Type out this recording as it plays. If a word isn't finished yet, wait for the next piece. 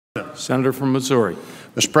Senator from Missouri.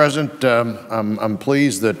 Mr. President, I'm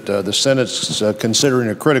pleased that the Senate's considering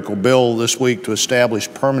a critical bill this week to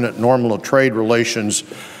establish permanent normal trade relations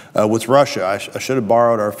with Russia. I should have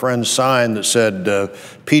borrowed our friend's sign that said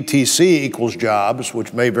PTC equals jobs,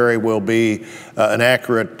 which may very well be an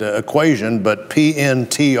accurate equation, but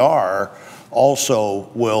PNTR also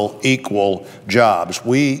will equal jobs.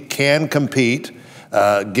 We can compete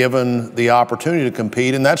given the opportunity to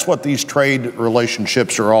compete, and that's what these trade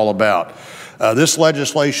relationships are all about. This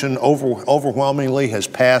legislation overwhelmingly has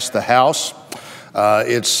passed the House.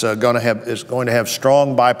 It's going to have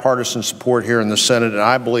strong bipartisan support here in the Senate, and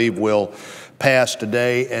I believe will pass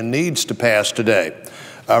today and needs to pass today.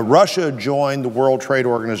 Russia joined the World Trade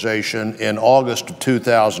Organization in August of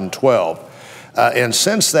 2012. And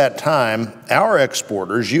since that time, our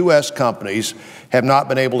exporters, U.S. companies, have not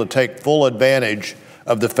been able to take full advantage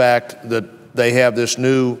of the fact that they have this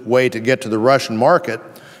new way to get to the Russian market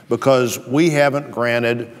because we haven't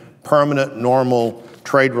granted permanent, normal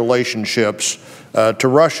trade relationships to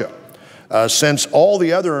Russia. Since all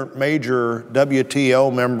the other major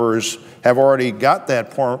WTO members have already got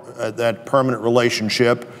that permanent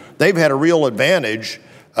relationship, they've had a real advantage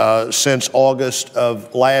since August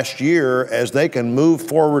of last year, as they can move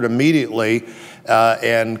forward immediately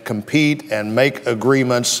and compete and make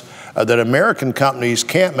agreements that American companies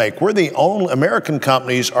can't make. American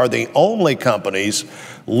companies are the only companies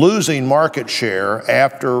losing market share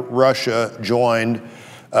after Russia joined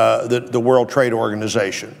the World Trade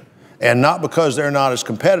Organization. And not because they're not as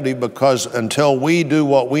competitive, because until we do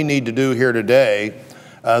what we need to do here today,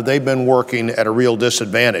 they've been working at a real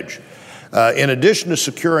disadvantage. In addition to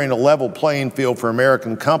securing a level playing field for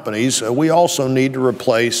American companies, we also need to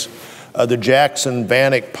replace the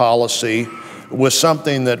Jackson-Vanik policy with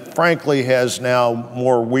something that frankly has now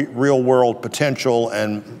more real-world potential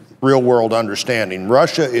and real-world understanding.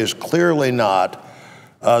 Russia is clearly not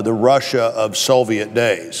the Russia of Soviet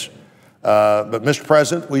days. But, Mr.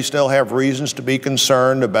 President, we still have reasons to be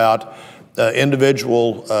concerned about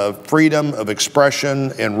individual freedom of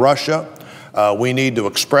expression in Russia. We need to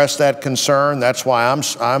express that concern. That's why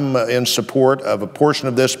I'm in support of a portion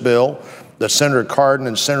of this bill that Senator Cardin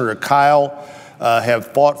and Senator Kyle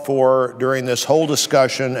have fought for during this whole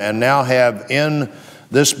discussion, and now have in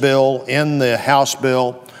this bill, in the House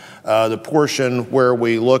bill, the portion where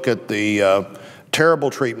we look at the terrible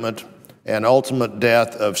treatment and ultimate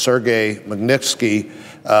death of Sergei Magnitsky.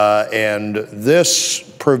 And this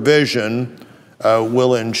provision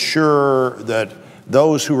will ensure that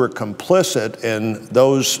those who are complicit in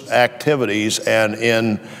those activities and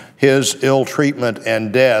in his ill treatment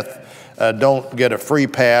and death don't get a free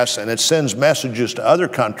pass, and it sends messages to other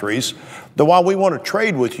countries that while we want to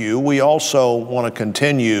trade with you, we also want to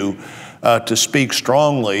continue to speak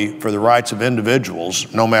strongly for the rights of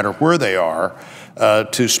individuals, no matter where they are,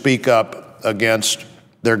 to speak up against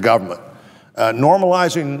their government.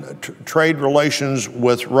 Normalizing trade relations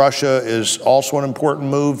with Russia is also an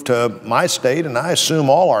important move to my state, and I assume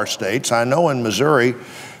all our states. I know in Missouri,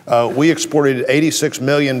 we exported $86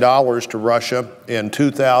 million to Russia in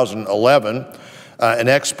 2011, and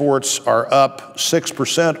exports are up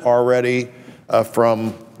 6% already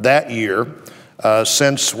from that year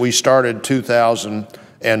since we started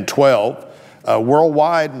 2012.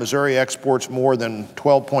 Worldwide, Missouri exports more than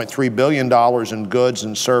 $12.3 billion in goods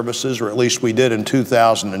and services, or at least we did in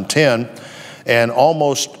 2010, and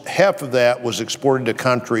almost half of that was exported to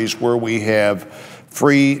countries where we have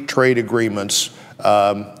free trade agreements,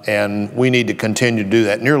 and we need to continue to do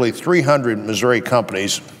that. Nearly 300 Missouri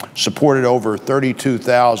companies supported over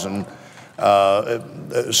 32,000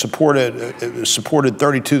 supported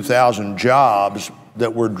 32,000 jobs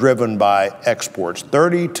that were driven by exports.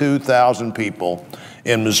 32,000 people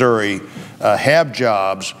in Missouri have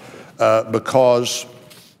jobs because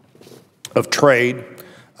of trade,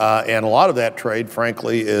 and a lot of that trade,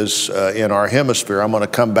 frankly, is in our hemisphere. I'm going to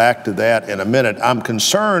come back to that in a minute. I'm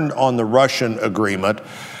concerned on the Russian agreement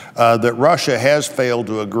that Russia has failed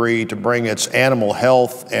to agree to bring its animal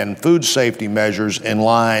health and food safety measures in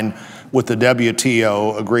line with the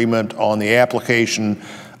WTO agreement on the application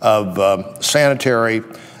of sanitary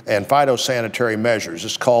and phytosanitary measures.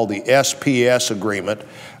 It's called the SPS agreement.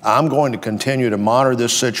 I'm going to continue to monitor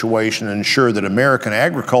this situation and ensure that American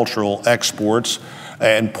agricultural exports,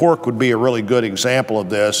 and pork would be a really good example of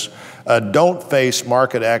this, don't face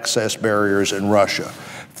market access barriers in Russia.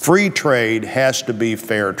 Free trade has to be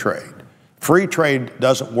fair trade. Free trade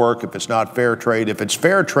doesn't work if it's not fair trade. If it's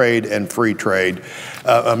fair trade and free trade,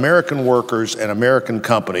 American workers and American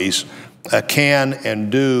companies can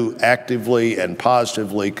and do actively and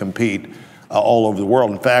positively compete all over the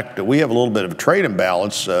world. In fact, we have a little bit of a trade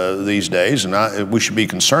imbalance these days, and we should be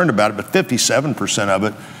concerned about it, but 57% of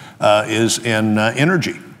it is in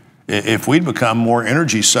energy. If we'd become more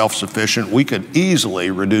energy self-sufficient, we could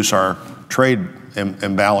easily reduce our trade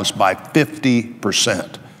imbalance by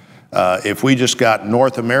 50%. If we just got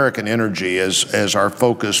North American energy as our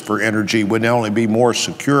focus for energy, we'd not only be more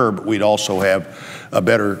secure, but we'd also have a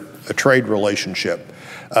better trade relationship.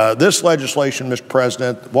 This legislation, Mr.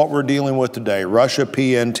 President, what we're dealing with today, Russia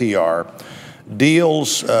PNTR,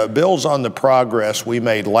 builds on the progress we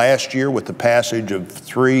made last year with the passage of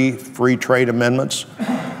 3 free trade amendments.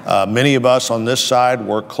 Many of us on this side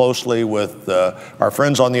work closely with our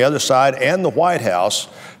friends on the other side and the White House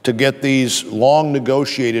to get these long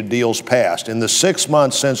negotiated deals passed. In the 6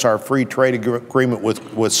 months since our free trade agreement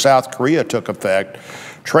with South Korea took effect,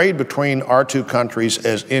 trade between our two countries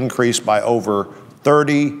has increased by over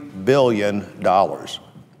 $30 billion.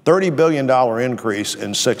 $30 billion increase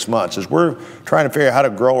in 6 months. As we're trying to figure out how to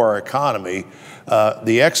grow our economy,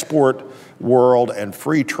 the export world and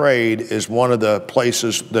free trade is one of the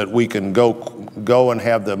places that we can go and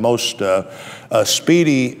have the most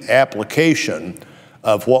speedy application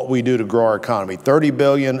of what we do to grow our economy. 30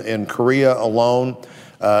 billion in Korea alone.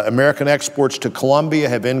 American exports to Colombia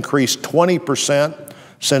have increased 20%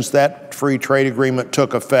 since that free trade agreement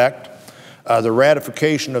took effect. The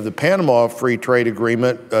ratification of the Panama Free Trade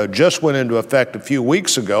Agreement just went into effect a few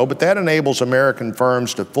weeks ago, but that enables American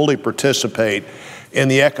firms to fully participate in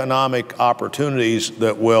the economic opportunities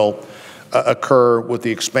that will occur with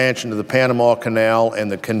the expansion of the Panama Canal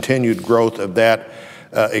and the continued growth of that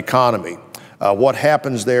economy. What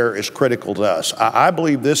happens there is critical to us. I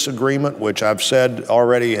believe this agreement, which I've said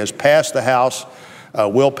already has passed the House,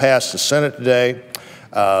 will pass the Senate today.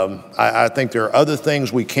 I think there are other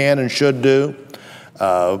things we can and should do.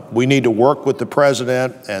 We need to work with the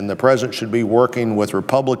president, and the president should be working with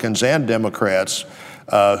Republicans and Democrats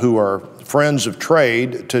who are friends of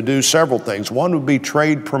trade to do several things. One would be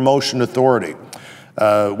Trade Promotion Authority.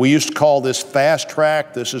 We used to call this fast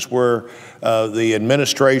track. This is where the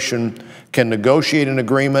administration can negotiate an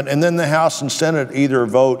agreement, and then the House and Senate either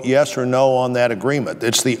vote yes or no on that agreement.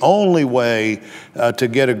 It's the only way to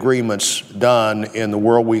get agreements done in the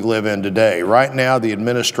world we live in today. Right now, the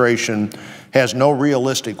administration has no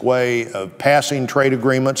realistic way of passing trade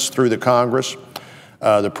agreements through the Congress.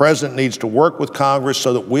 The president needs to work with Congress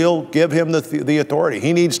so that we'll give him the authority.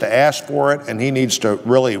 He needs to ask for it, and he needs to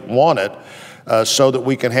really want it so that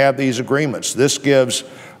we can have these agreements. This gives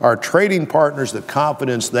our trading partners the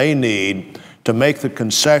confidence they need to make the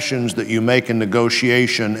concessions that you make in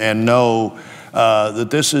negotiation and know that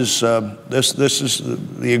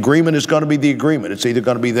the agreement is going to be the agreement. It's either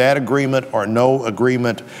going to be that agreement or no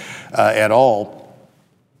agreement at all.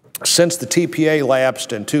 Since the TPA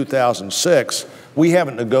lapsed in 2006, we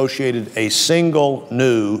haven't negotiated a single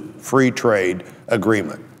new free trade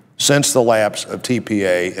agreement since the lapse of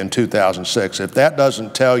TPA in 2006. If that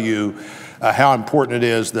doesn't tell you how important it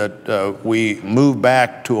is that we move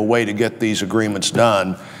back to a way to get these agreements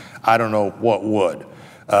done, I don't know what would.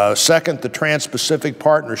 Second, the Trans-Pacific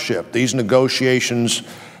Partnership. These negotiations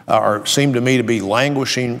seem to me to be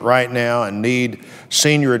languishing right now and need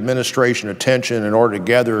senior administration attention in order to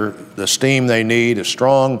gather the steam they need. A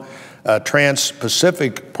strong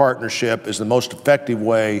Trans-Pacific Partnership is the most effective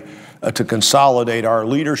way to consolidate our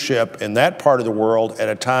leadership in that part of the world at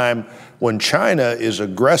a time when China is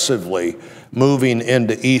aggressively moving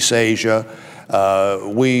into East Asia.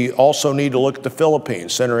 We also need to look at the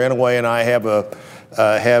Philippines. Senator Inouye and I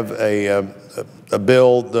have a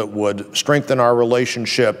bill that would strengthen our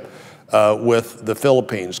relationship with the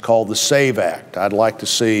Philippines called the SAVE Act. I'd like to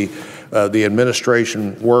see the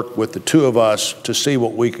administration work with the two of us to see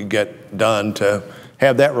what we could get done to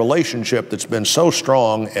have that relationship that's been so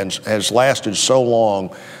strong and has lasted so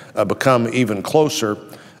long become even closer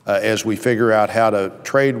as we figure out how to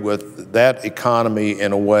trade with that economy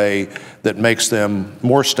in a way that makes them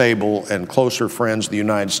more stable and closer friends of the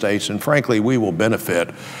United States. And frankly, we will benefit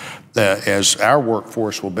as our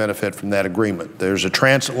workforce will benefit from that agreement. There's a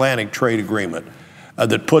transatlantic trade agreement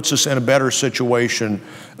that puts us in a better situation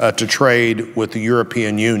to trade with the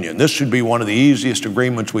European Union. This should be one of the easiest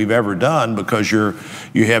agreements we've ever done because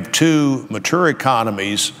you have two mature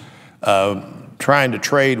economies trying to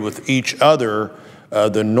trade with each other.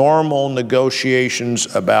 The normal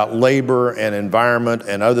negotiations about labor and environment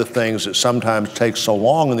and other things that sometimes take so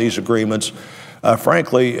long in these agreements,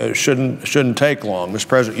 frankly, shouldn't take long. Mr.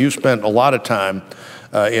 President, you spent a lot of time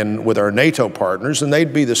with our NATO partners, and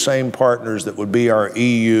they'd be the same partners that would be our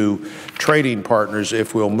EU trading partners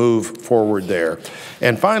if we'll move forward there.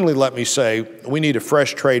 And finally, let me say, we need a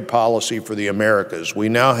fresh trade policy for the Americas. We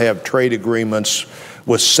now have trade agreements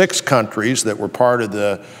with 6 countries that were part of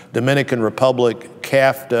the Dominican Republic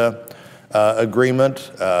CAFTA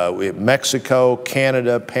agreement. We have Mexico,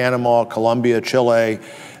 Canada, Panama, Colombia, Chile,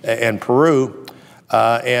 and Peru.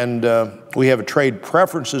 We have a trade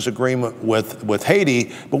preferences agreement with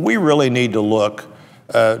Haiti, but we really need to look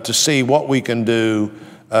to see what we can do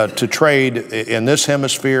to trade in this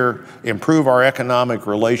hemisphere, improve our economic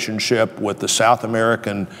relationship with the South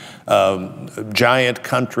American giant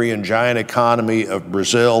country and giant economy of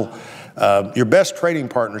Brazil. Your best trading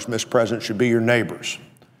partners, Mr. President, should be your neighbors.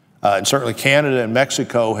 And certainly Canada and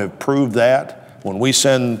Mexico have proved that. When we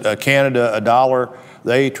send Canada $1,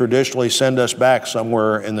 they traditionally send us back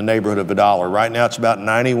somewhere in the neighborhood of $1. Right now it's about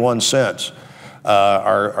 91 cents.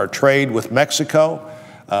 Our trade with Mexico,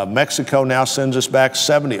 Mexico now sends us back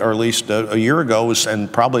 70, or at least a year ago,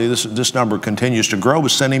 and probably this number continues to grow,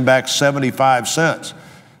 was sending back 75 cents.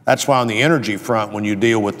 That's why on the energy front, when you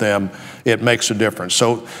deal with them, it makes a difference.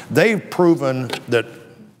 So they've proven that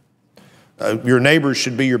your neighbors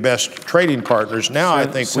should be your best trading partners. Now I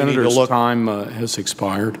think we need to look. Time has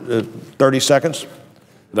expired. 30 seconds?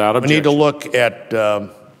 Without objection. We need to look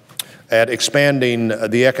at expanding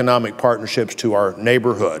the economic partnerships to our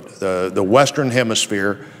neighborhood. The Western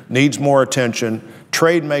Hemisphere needs more attention.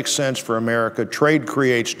 Trade makes sense for America. Trade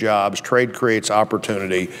creates jobs. Trade creates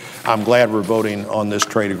opportunity. I'm glad we're voting on this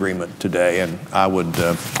trade agreement today, and I would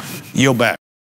yield back.